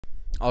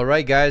All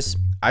right, guys.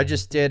 I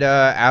just did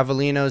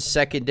Avelino's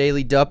second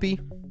daily duppy.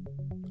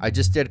 I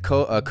just did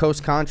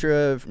Coast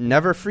Contra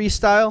Never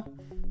Freestyle.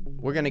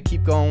 We're going to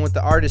keep going with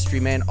the artistry,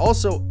 man.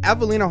 Also,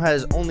 Avelino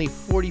has only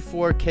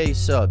 44K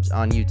subs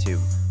on YouTube.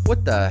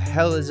 What the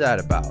hell is that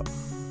about?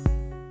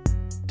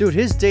 Dude,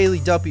 his daily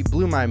duppy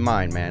blew my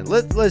mind, man.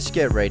 Let's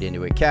get right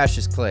into it.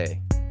 Cassius Clay.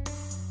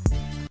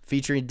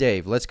 Featuring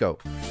Dave. Let's go.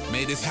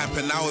 Made this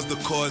happen, I was the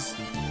cause.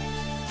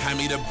 Hand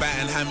me the bat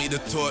and hand me the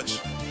torch.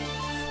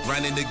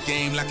 Running the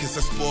game like it's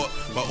a sport,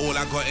 but all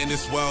I got in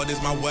this world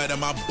is my word and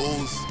my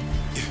balls.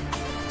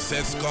 Yeah.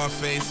 Said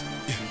Scarface.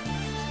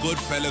 Yeah. Good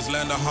fellas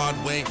learn the hard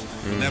way.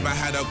 Never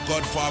had a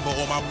godfather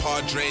or my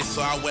padre,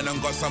 so I went and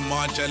got some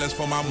Margellas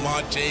for my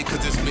Marj,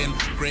 cause it's been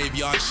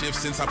graveyard shift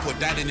since I put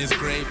that in his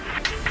grave.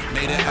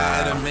 Made it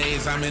out of the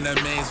maze, I'm in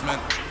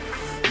amazement.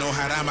 No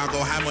haram, I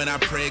go ham when I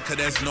pray, cause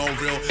there's no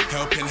real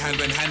helping hand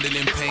when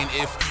handling pain.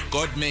 If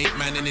God made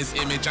man in his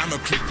image, I'ma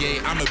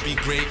create, I'ma be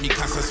great. Me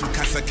casa su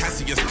casa,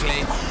 Cassius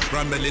Clay.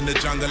 Rumble in the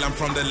jungle, I'm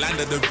from the land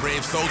of the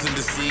brave. Souls in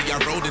the sea, I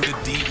rode in the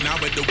deep, now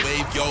with the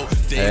wave, yo.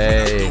 Dave,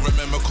 hey. I still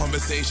remember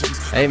conversations.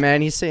 Hey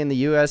man, he's saying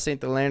the US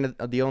ain't the land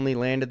of the only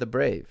land of the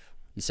brave.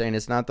 He's saying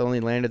it's not the only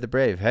land of the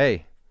brave.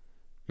 Hey.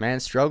 Man,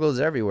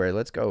 struggles everywhere.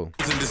 Let's go.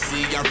 In the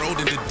sea, I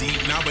rode in the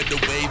deep, now with the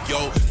wave,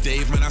 yo.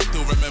 Dave, man, I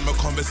still remember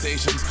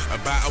conversations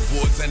about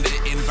awards and the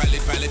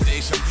invalid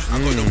validation.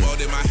 I got the world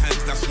in my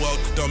hands, that's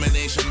world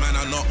domination. Man,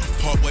 I'm not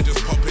pop, we're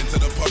just pop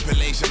into the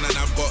population. And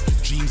I've got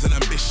dreams and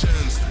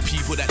ambitions,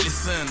 people that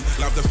listen.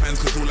 Love the fans,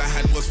 cause all I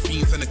had was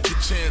fiends in the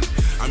kitchen.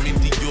 I'm in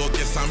New York,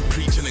 yes, I'm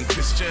preaching and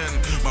Christian.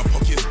 My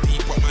pocket's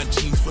deep, but my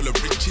jeans full of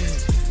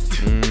riches.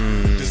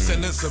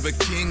 Descendants of a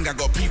king, I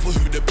got people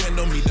who depend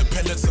on me,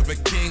 dependents of a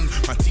king.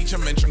 My teacher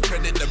mentioned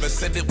credit, never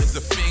said it was a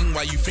thing.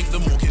 Why you think the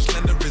mortgage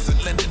lender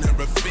isn't lending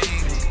her a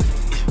thing?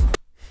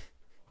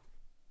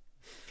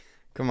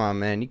 Come on,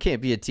 man, you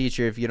can't be a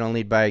teacher if you don't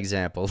lead by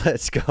example.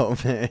 Let's go,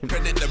 man.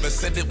 Credit never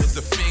said it was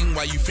a thing.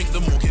 Why you think the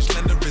mortgage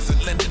lender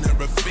isn't lending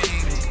her a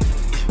thing?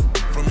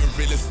 From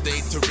real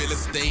estate to real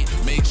estate,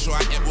 made sure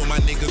I ate with my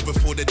niggas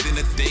before the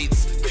dinner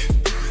dates.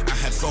 I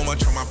had so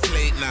much on my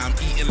plate, now I'm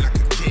eating like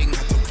a king.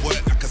 Had to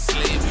work like a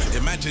slave.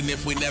 Imagine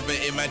if we never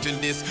imagined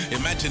this.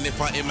 Imagine if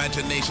our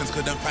imaginations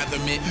couldn't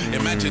fathom it.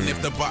 Imagine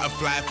if the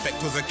butterfly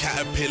effect was a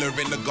caterpillar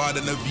in the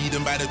garden of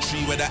Eden by the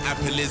tree where the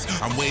apple is.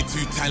 I'm way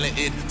too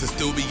talented to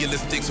still be in the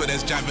sticks where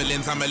there's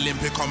javelins. I'm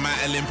Olympic on Mount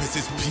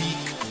Olympus's peak.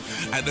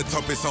 At the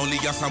top it's only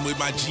us, I'm with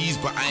my G's,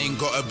 but I ain't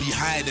gotta be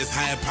high. There's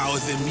higher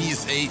powers in me,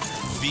 it's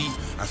AV.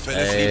 I fell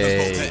asleep and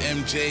spoke to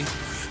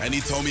MJ. And he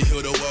told me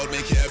heal the world,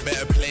 make it a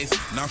better place.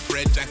 Enough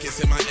red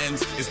jackets in my ends,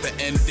 it's the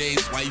end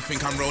days. Why you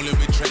think I'm rolling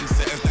with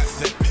trendsetters that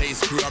set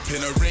pace? Grew up in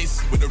a race,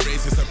 with a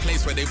race it's a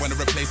place where they want to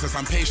replace us.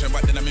 I'm patient,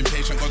 but then I'm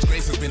impatient. God's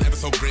grace has been ever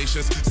so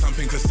gracious.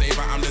 Something to say,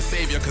 but I'm the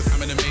savior, cause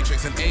I'm in the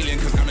matrix. An alien,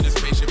 cause I'm in a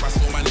spaceship. I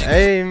saw my niggas.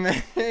 Hey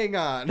man,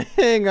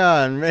 hang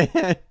on,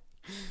 man.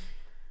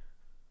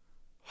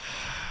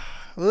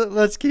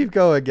 Let's keep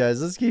going,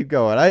 guys. Let's keep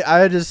going. I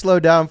had to slow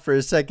down for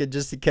a second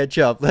just to catch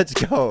up. Let's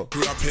go.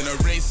 Grew up in a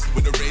race,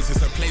 with a race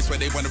it's a place where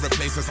they want to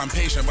replace us. I'm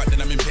patient, but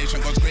then I'm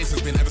impatient. God's grace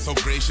has been ever so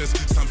gracious.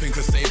 Something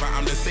to say, but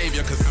I'm the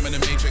savior, cause I'm in the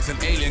matrix. An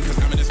alien, cause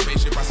I'm in a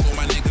spaceship. I saw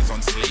my niggas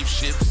on slave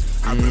ships.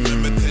 I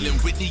remember telling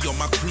Whitney on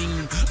my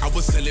queen. I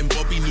was selling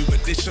Bobby New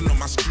Edition on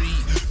my street.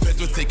 Feds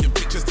were taking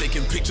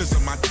pictures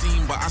of my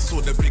team, but I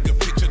saw the bigger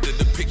picture, the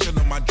depiction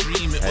of my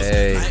dream. It was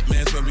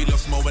nightmares when we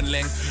lost Mo and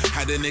Leng.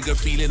 Had a nigga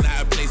feeling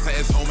out of place at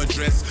his home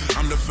address.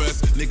 I'm the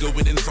first nigga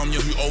with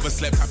insomnia who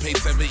overslept. I paid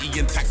 70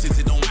 in taxes,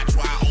 it don't match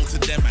what I owe to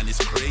them, and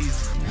it's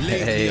crazy.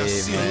 Lately I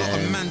see a lot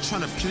of man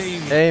trying to play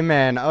me. Hey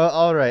man,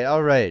 all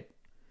right.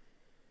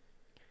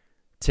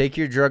 Take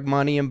your drug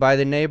money and buy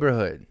the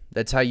neighborhood.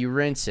 That's how you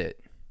rinse it.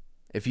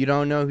 If you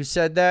don't know who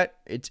said that,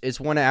 it's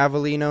one of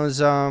Avelino's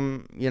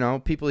you know,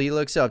 people he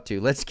looks up to.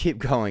 Let's keep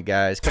going,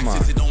 guys. Come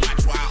on.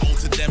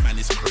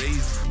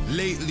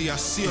 Lately I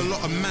see a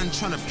lot of man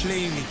trying to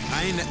play me.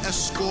 I ain't an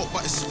escort,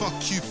 but it's fuck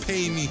you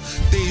pay me.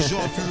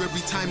 Deja vu every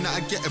time that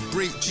I get a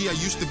break. Gee, I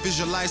used to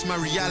visualize my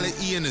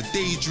reality in a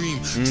daydream.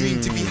 Dream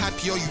to be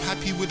happy, are you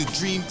happy with a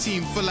dream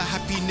team? Full of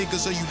happy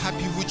niggas, are you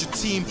happy with your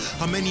team?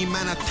 How many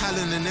man had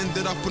talent and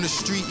ended up on the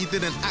street? He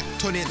didn't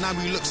act on it, now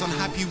he looks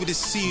unhappy with his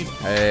scene.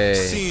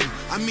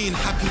 I mean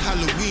happy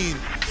Halloween.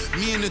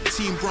 Me and the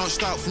team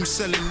branched out from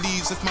selling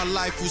leaves. If my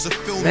life was a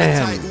film,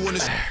 title on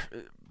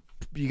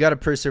you got to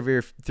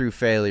persevere through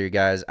failure,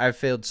 guys. I've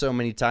failed so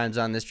many times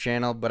on this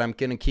channel, but I'm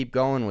going to keep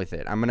going with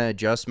it. I'm going to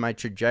adjust my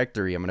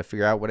trajectory. I'm going to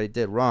figure out what I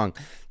did wrong.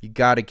 You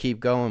got to keep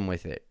going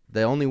with it.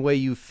 The only way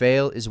you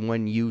fail is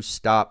when you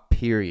stop,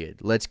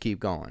 period. Let's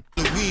keep going.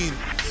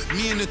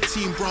 Me and the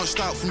team branched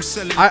out from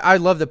selling. I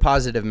love the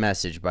positive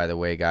message, by the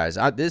way, guys.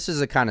 This is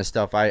the kind of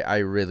stuff I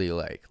really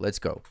like. Let's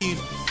go.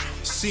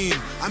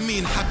 I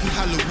mean happy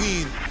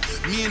Halloween.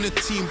 Me and the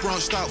team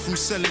branched out from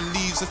selling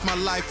leaves. If my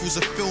life was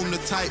a film, the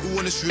title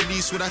on its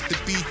release would have to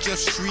be Jeff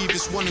Shreve.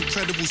 It's one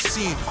incredible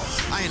scene.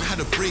 I ain't had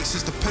a break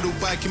since the pedal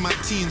bike in my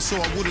teens, so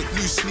I wouldn't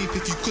lose sleep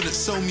if you couldn't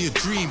sell me a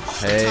dream.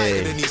 I'm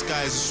tired of these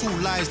guys, it's all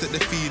lies that they're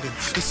feeding.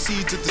 The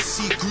seeds of the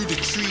seed grew the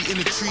tree in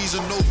the trees,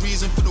 and no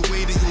reason for the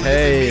way that you live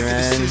and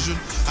make a decision.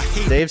 I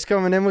hate Dave's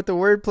coming in with the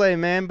wordplay,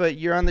 man, but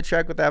you're on the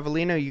track with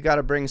Avelino. You got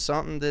to bring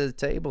something to the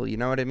table. You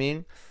know what I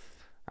mean?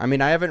 I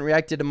haven't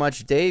reacted to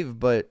much Dave,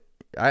 but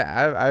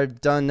I've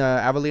done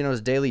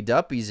Avelino's daily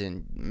duppies,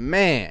 and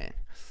man,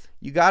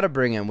 you got to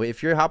bring him.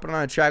 If you're hopping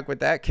on a track with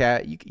that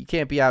cat, you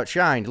can't be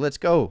outshined. Let's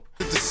go.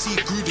 The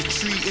seed grew the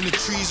tree in the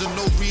trees, and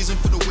no reason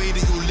for the way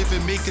that you live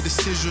and make a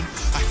decision.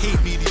 I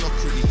hate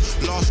mediocrity.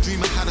 Last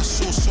dream I had, I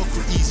saw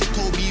Socrates. He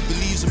told me he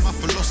believes in my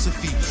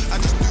philosophy. I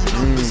just do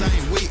numbers, I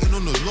ain't waiting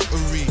on the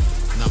lottery.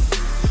 Nah,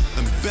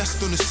 I'm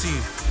best on the scene.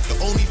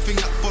 The only thing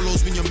that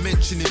follows when you're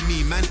mentioning me,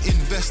 man,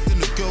 invest in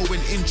a girl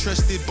when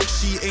interested, but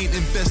she ain't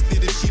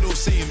invested if she don't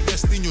say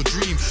invest in your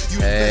dream.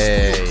 You invest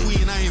for your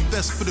queen, I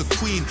invest for the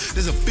queen.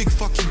 There's a big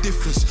fucking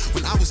difference.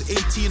 When I was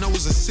 18, I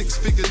was a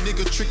six-figure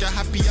nigga, trigger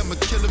happy, I'm a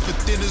killer for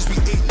dinners.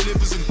 We ate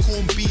livers and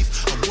corned beef,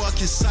 I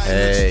work in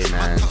silence.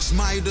 My touch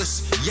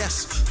Midas,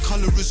 yes,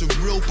 colorism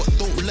real, but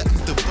don't let them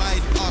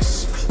divide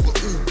us. We're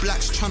all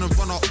blacks trying to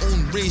run our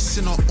own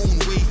race in our own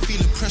way,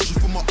 feeling pressure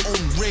from our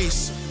own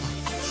race.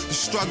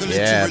 Struggling to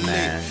relate.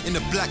 Man. In the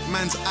black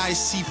man's eyes,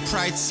 see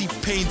pride, see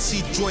pain,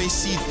 see joy,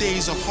 see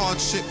days of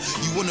hardship.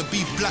 You want to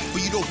be black,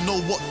 but you don't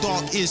know what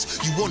dark is.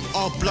 You want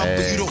our blood,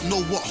 but you don't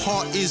know what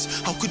heart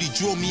is. How could he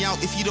draw me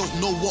out if you don't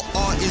know what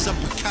art is? I'm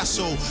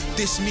Picasso,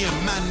 this me a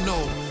man,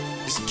 no,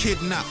 it's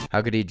kidnapped.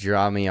 How could he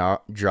draw me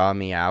out?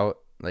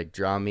 Like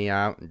draw me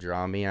out?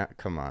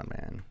 Come on,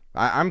 man.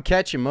 I'm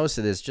catching most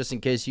of this just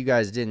in case you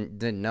guys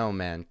didn't know,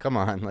 man. Come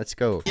on, let's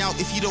go.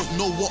 If you don't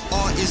know what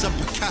art is, I'm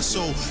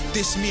Picasso.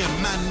 This me a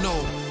man,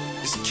 no,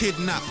 it's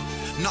kidnapped.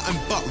 Nothing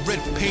but red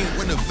paint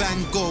when the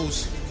van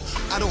goes.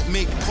 I don't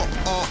make pop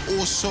art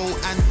or so,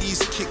 and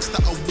these kicks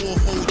that I wore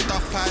hold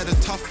up. I had a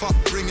tough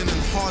upbringing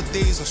and hard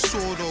days, I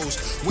saw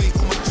those. Weight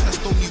on my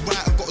chest, only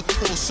right, I got a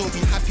torso. Be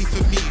happy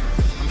for me.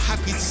 I'm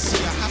happy to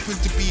see I happen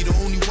to be the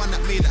only one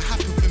that made it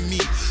happen for me.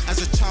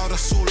 As a child I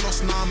saw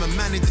lost, now I'm a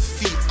man in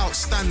defeat.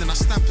 Outstanding, I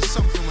stand for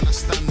something when I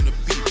stand on the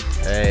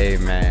beat. Hey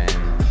man,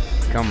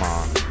 come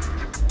on.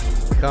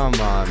 Come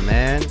on,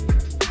 man.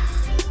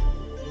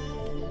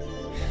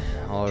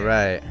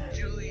 Alright.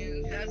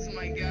 Julian, that's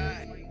my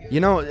guy. You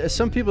know,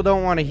 some people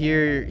don't want to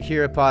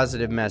hear a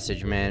positive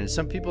message, man.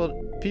 Some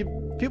people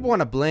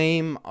want to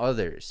blame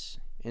others.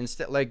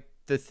 Instead, like,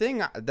 the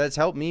thing that's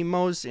helped me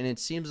most, and it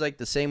seems like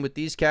the same with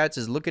these cats,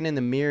 is looking in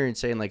the mirror and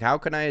saying, like, how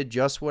can I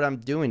adjust what I'm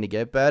doing to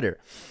get better?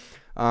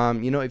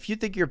 You know, if you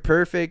think you're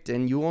perfect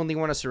and you only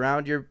want to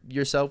surround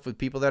yourself with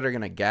people that are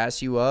going to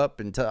gas you up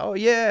and tell, oh,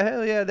 yeah,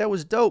 hell yeah, that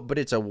was dope, but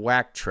it's a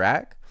whack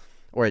track,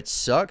 or it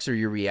sucks, or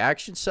your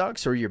reaction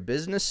sucks, or your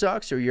business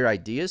sucks, or your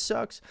idea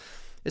sucks.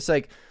 It's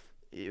like,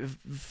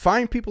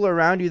 find people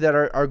around you that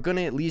are going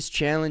to at least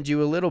challenge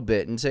you a little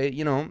bit and say,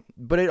 you know,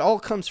 but it all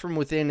comes from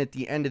within at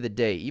the end of the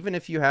day. Even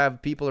if you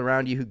have people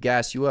around you who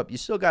gas you up, you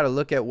still got to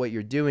look at what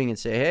you're doing and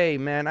say, hey,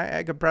 man,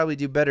 I could probably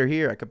do better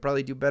here. I could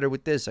probably do better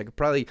with this. I could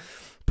probably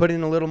put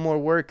in a little more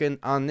work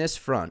on this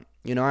front.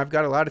 You know, I've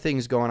got a lot of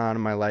things going on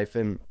in my life,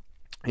 and,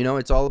 you know,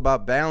 it's all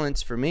about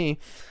balance for me.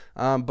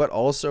 But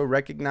also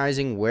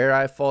recognizing where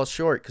I fall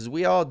short, because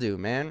we all do,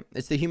 man.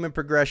 It's the human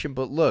progression.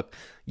 But look,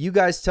 you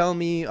guys tell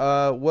me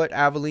what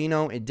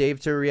Avelino and Dave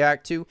to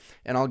react to,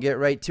 and I'll get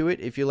right to it.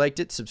 If you liked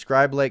it,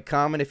 subscribe, like,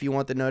 comment if you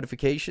want the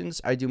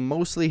notifications. I do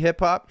mostly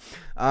hip-hop,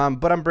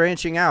 but I'm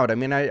branching out. I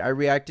mean, I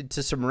reacted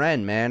to some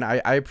Ren, man.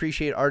 I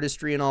appreciate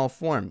artistry in all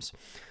forms.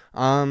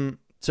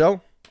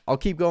 So I'll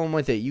keep going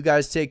with it. You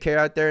guys take care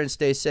out there and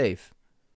stay safe.